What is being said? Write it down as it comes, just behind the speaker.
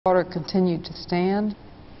Water continued to stand.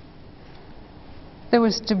 There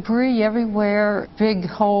was debris everywhere. Big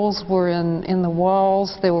holes were in the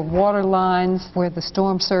walls. There were water lines where the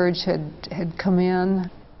storm surge had come in.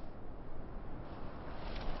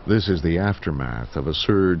 This is the aftermath of a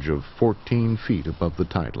surge of 14 feet above the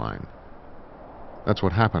tide line. That's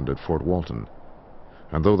what happened at Fort Walton.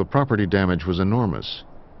 And though the property damage was enormous,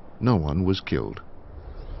 no one was killed.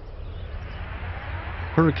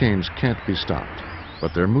 Hurricanes can't be stopped,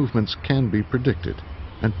 but their movements can be predicted,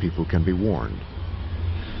 and people can be warned.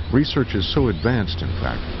 Research is so advanced, in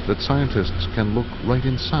fact, that scientists can look right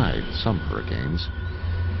inside some hurricanes.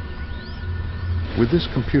 With this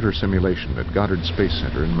computer simulation at Goddard Space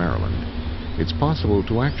Center in Maryland, it's possible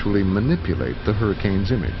to actually manipulate the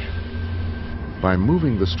hurricane's image. By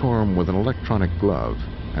moving the storm with an electronic glove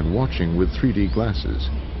and watching with 3D glasses,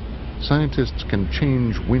 scientists can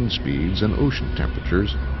change wind speeds and ocean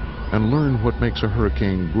temperatures and learn what makes a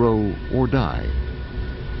hurricane grow or die.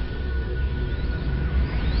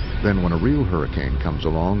 Then when a real hurricane comes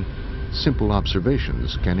along, simple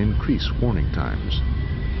observations can increase warning times.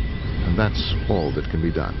 And that's all that can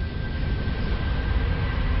be done.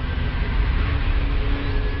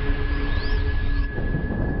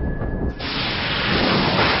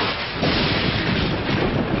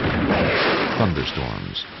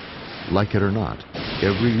 Thunderstorms. Like it or not,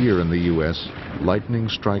 every year in the U.S., lightning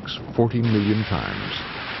strikes 40 million times.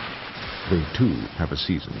 They too have a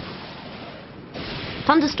season.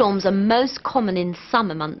 Thunderstorms are most common in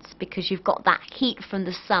summer months because you've got that heat from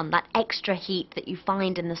the sun, that extra heat that you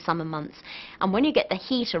find in the summer months. And when you get the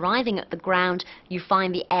heat arriving at the ground, you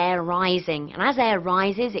find the air rising. And as air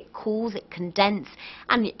rises, it cools, it condenses,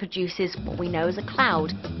 and it produces what we know as a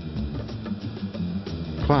cloud.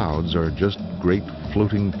 Clouds are just great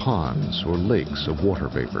floating ponds or lakes of water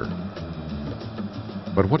vapor.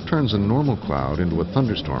 But what turns a normal cloud into a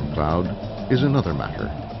thunderstorm cloud is another matter.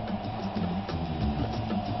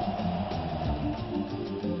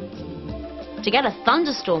 To get a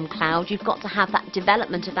thunderstorm cloud, you've got to have that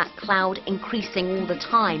development of that cloud increasing all the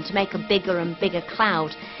time to make a bigger and bigger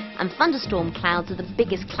cloud. And thunderstorm clouds are the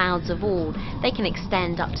biggest clouds of all. They can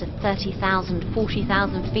extend up to 30,000,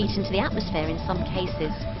 40,000 feet into the atmosphere in some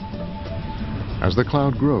cases. As the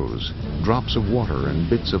cloud grows, drops of water and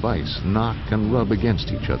bits of ice knock and rub against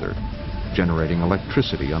each other, generating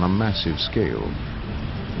electricity on a massive scale.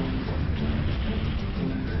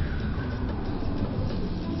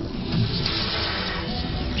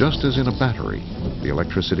 Just as in a battery, the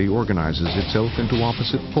electricity organizes itself into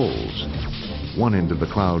opposite poles. One end of the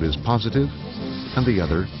cloud is positive and the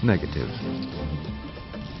other negative.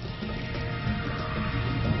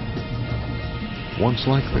 Once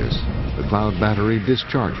like this, the cloud battery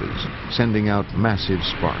discharges, sending out massive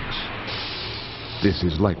sparks. This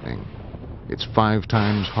is lightning. It's 5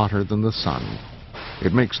 times hotter than the sun.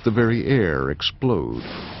 It makes the very air explode,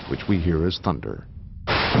 which we hear as thunder.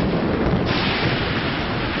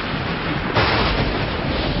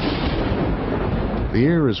 The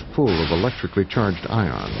air is full of electrically charged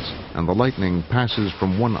ions, and the lightning passes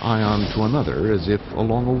from one ion to another as if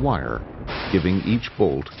along a wire, giving each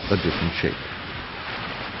bolt a different shape.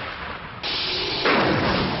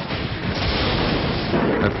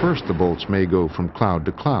 At first, the bolts may go from cloud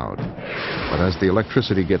to cloud, but as the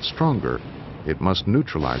electricity gets stronger, it must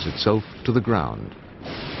neutralize itself to the ground.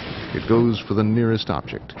 It goes for the nearest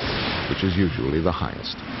object, which is usually the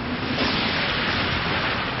highest.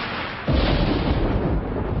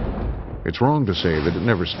 It's wrong to say that it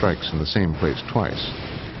never strikes in the same place twice.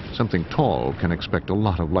 Something tall can expect a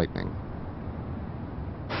lot of lightning.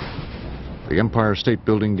 The Empire State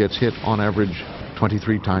Building gets hit on average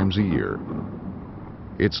 23 times a year.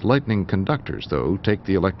 Its lightning conductors, though, take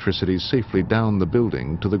the electricity safely down the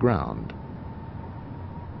building to the ground.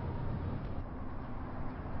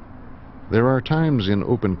 There are times in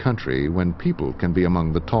open country when people can be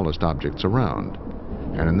among the tallest objects around,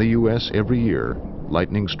 and in the U.S. every year,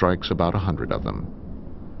 lightning strikes about 100 of them.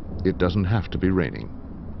 It doesn't have to be raining.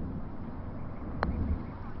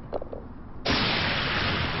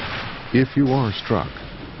 If you are struck,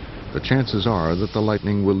 the chances are that the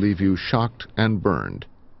lightning will leave you shocked and burned,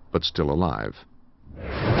 but still alive.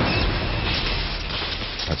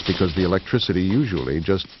 That's because the electricity usually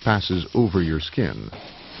just passes over your skin.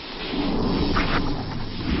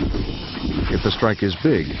 If the strike is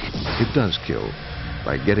big, it does kill,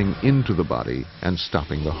 by getting into the body and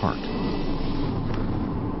stopping the heart.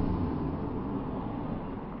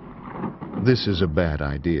 This is a bad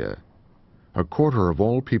idea. 1/4 of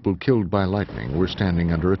all people killed by lightning were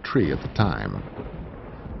standing under a tree at the time.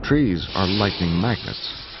 Trees are lightning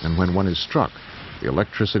magnets, and when one is struck, The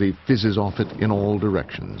electricity fizzes off it in all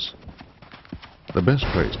directions. The best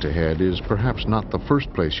place to head is perhaps not the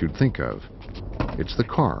first place you'd think of. It's the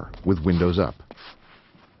car with windows up.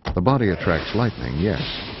 The body attracts lightning, yes,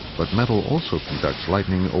 but metal also conducts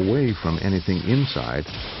lightning away from anything inside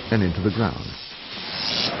and into the ground.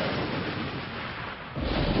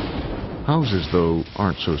 Houses, though,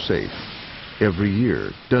 aren't so safe. Every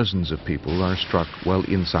year, dozens of people are struck while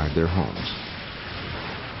inside their homes.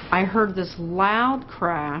 I heard this loud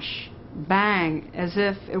crash, bang, as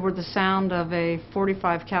if it were the sound of a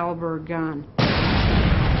 .45 caliber gun.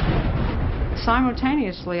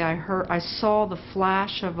 Simultaneously, I saw the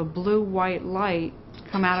flash of a blue-white light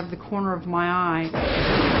come out of the corner of my eye.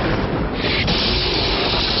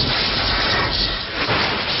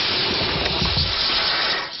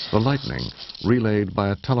 The lightning, relayed by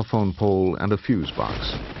a telephone pole and a fuse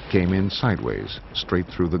box, came in sideways, straight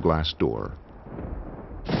through the glass door.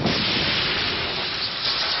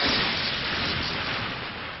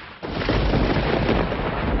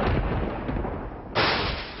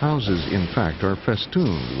 Houses, in fact, are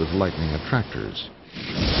festooned with lightning attractors.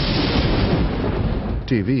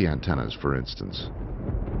 TV antennas, for instance.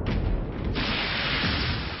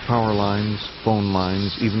 Power lines, phone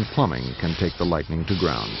lines, even plumbing can take the lightning to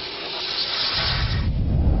ground.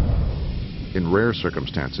 In rare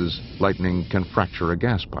circumstances, lightning can fracture a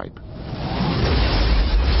gas pipe.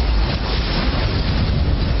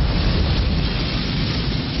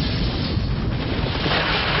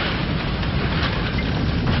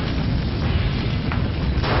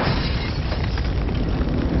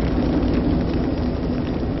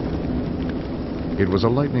 It was a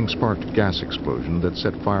lightning-sparked gas explosion that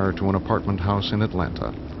set fire to an apartment house in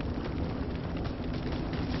Atlanta.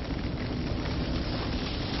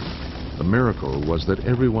 The miracle was that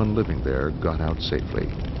everyone living there got out safely.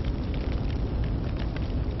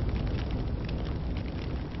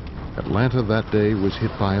 Atlanta that day was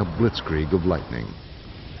hit by a blitzkrieg of lightning.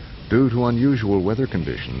 Due to unusual weather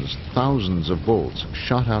conditions, thousands of bolts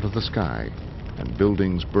shot out of the sky, and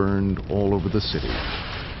buildings burned all over the city.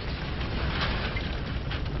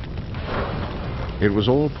 It was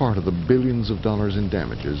all part of the billions of dollars in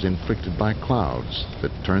damages inflicted by clouds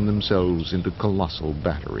that turned themselves into colossal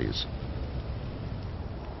batteries.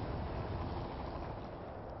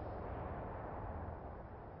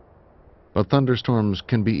 But thunderstorms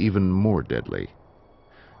can be even more deadly.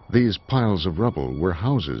 These piles of rubble were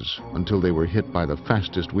houses until they were hit by the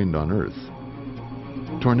fastest wind on Earth.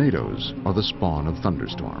 Tornadoes are the spawn of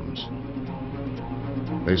thunderstorms.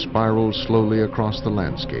 They spiral slowly across the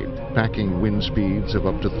landscape, packing wind speeds of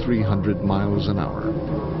up to 300 miles an hour.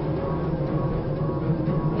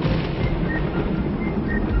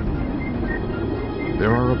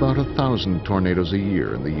 There are about 1,000 tornadoes a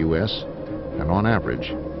year in the U.S., and on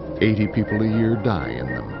average, 80 people a year die in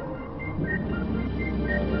them.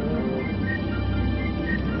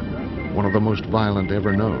 One of the most violent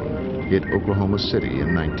ever known hit Oklahoma City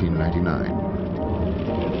in 1999.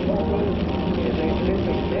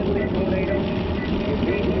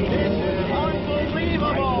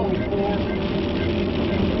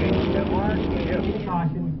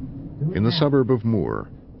 In the suburb of Moore,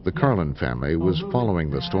 the Carlin family was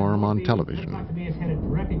following the storm on television.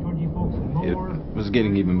 It was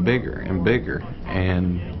getting even bigger and bigger,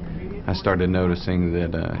 and I started noticing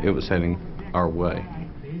that it was heading our way.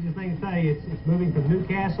 The easiest thing to say, it's moving from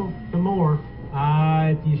Newcastle to Moore.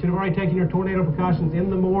 You should have already taken your tornado precautions in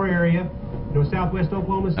the Moore area, southwest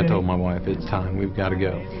Oklahoma City. I told my wife, it's time, we've got to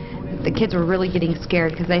go. The kids were really getting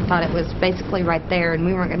scared because they thought it was basically right there and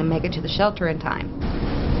we weren't going to make it to the shelter in time.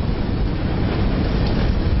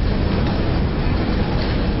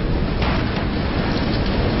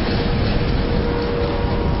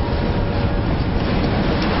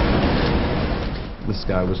 The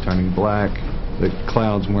sky was turning black. The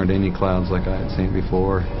clouds weren't any clouds like I had seen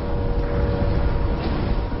before.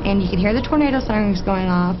 And you could hear the tornado sirens going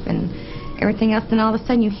off and everything else, and all of a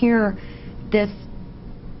sudden you hear this,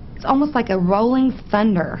 it's almost like a rolling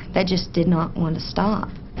thunder that just did not want to stop.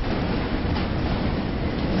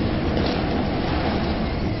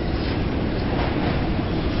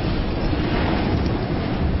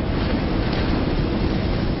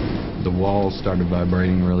 The walls started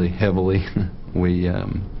vibrating really heavily.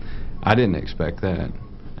 I didn't expect that,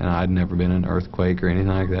 and I'd never been in an earthquake or anything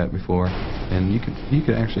like that before, and you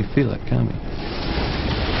could actually feel it coming.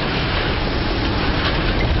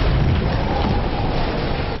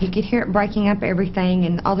 You could hear it breaking up everything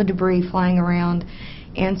and all the debris flying around,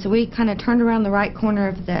 and so we kind of turned around the right corner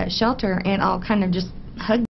of the shelter and all kind of just hugged